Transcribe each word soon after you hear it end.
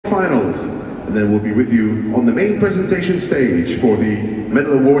finals, and then we'll be with you on the main presentation stage for the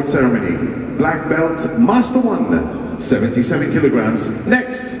medal award ceremony. Black belt Master 1, 77 kilograms.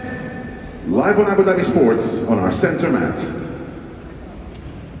 Next, live on Abu Dhabi Sports on our center mat.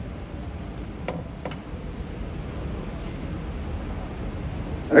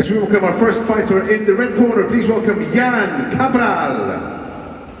 As we welcome our first fighter in the red corner, please welcome Yan Cabral.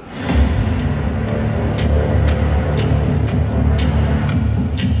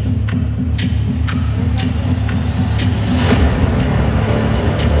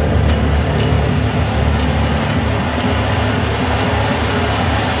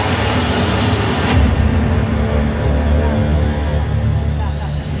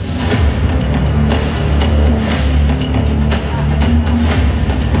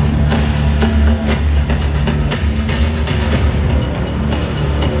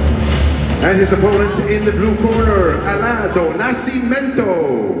 And his opponent in the blue corner,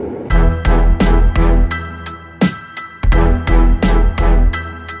 Nascimento.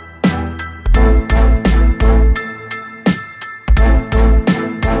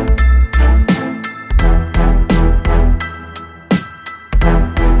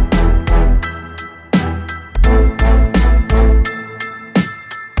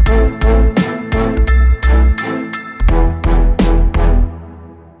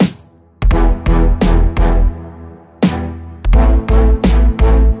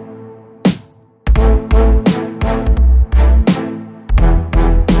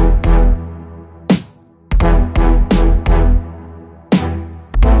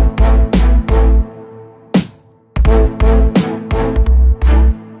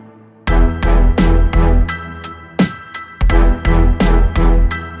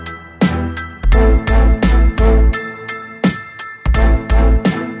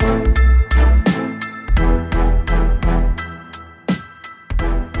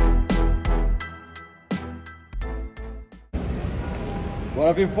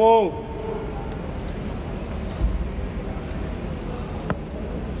 Bora, Finfou!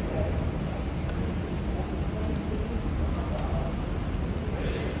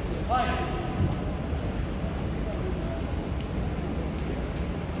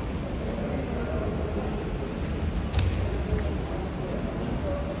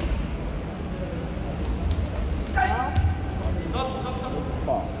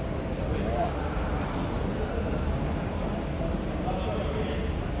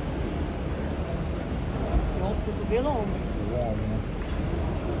 Cotovelo onde?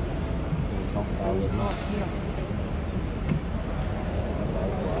 Posição causa. Aqui, ó.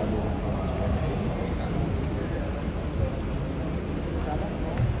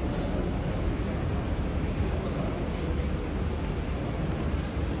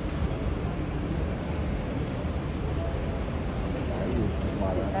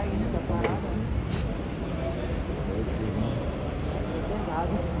 Saiu, separado.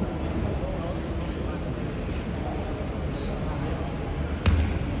 Pesado.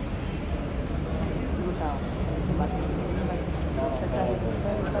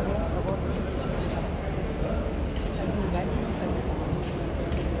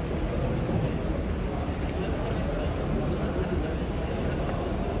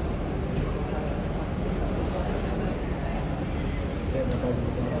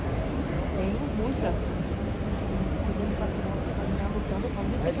 Tenho muita.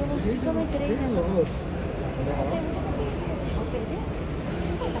 Eu não entrei nessa. Vou perder?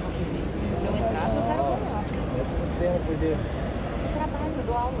 Se eu entrasse, eu quero ganhar. Esse não treina, perder. Eu trabalho, eu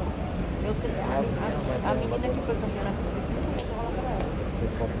dou aula. A menina que foi campeã nas competições, eu dou aula para ela.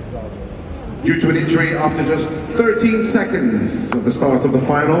 Due to an injury after just 13 seconds of the start of the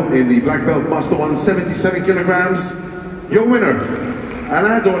final in the Black Belt Master 1, 77 kilograms, your winner,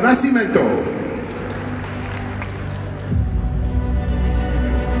 Nascimento.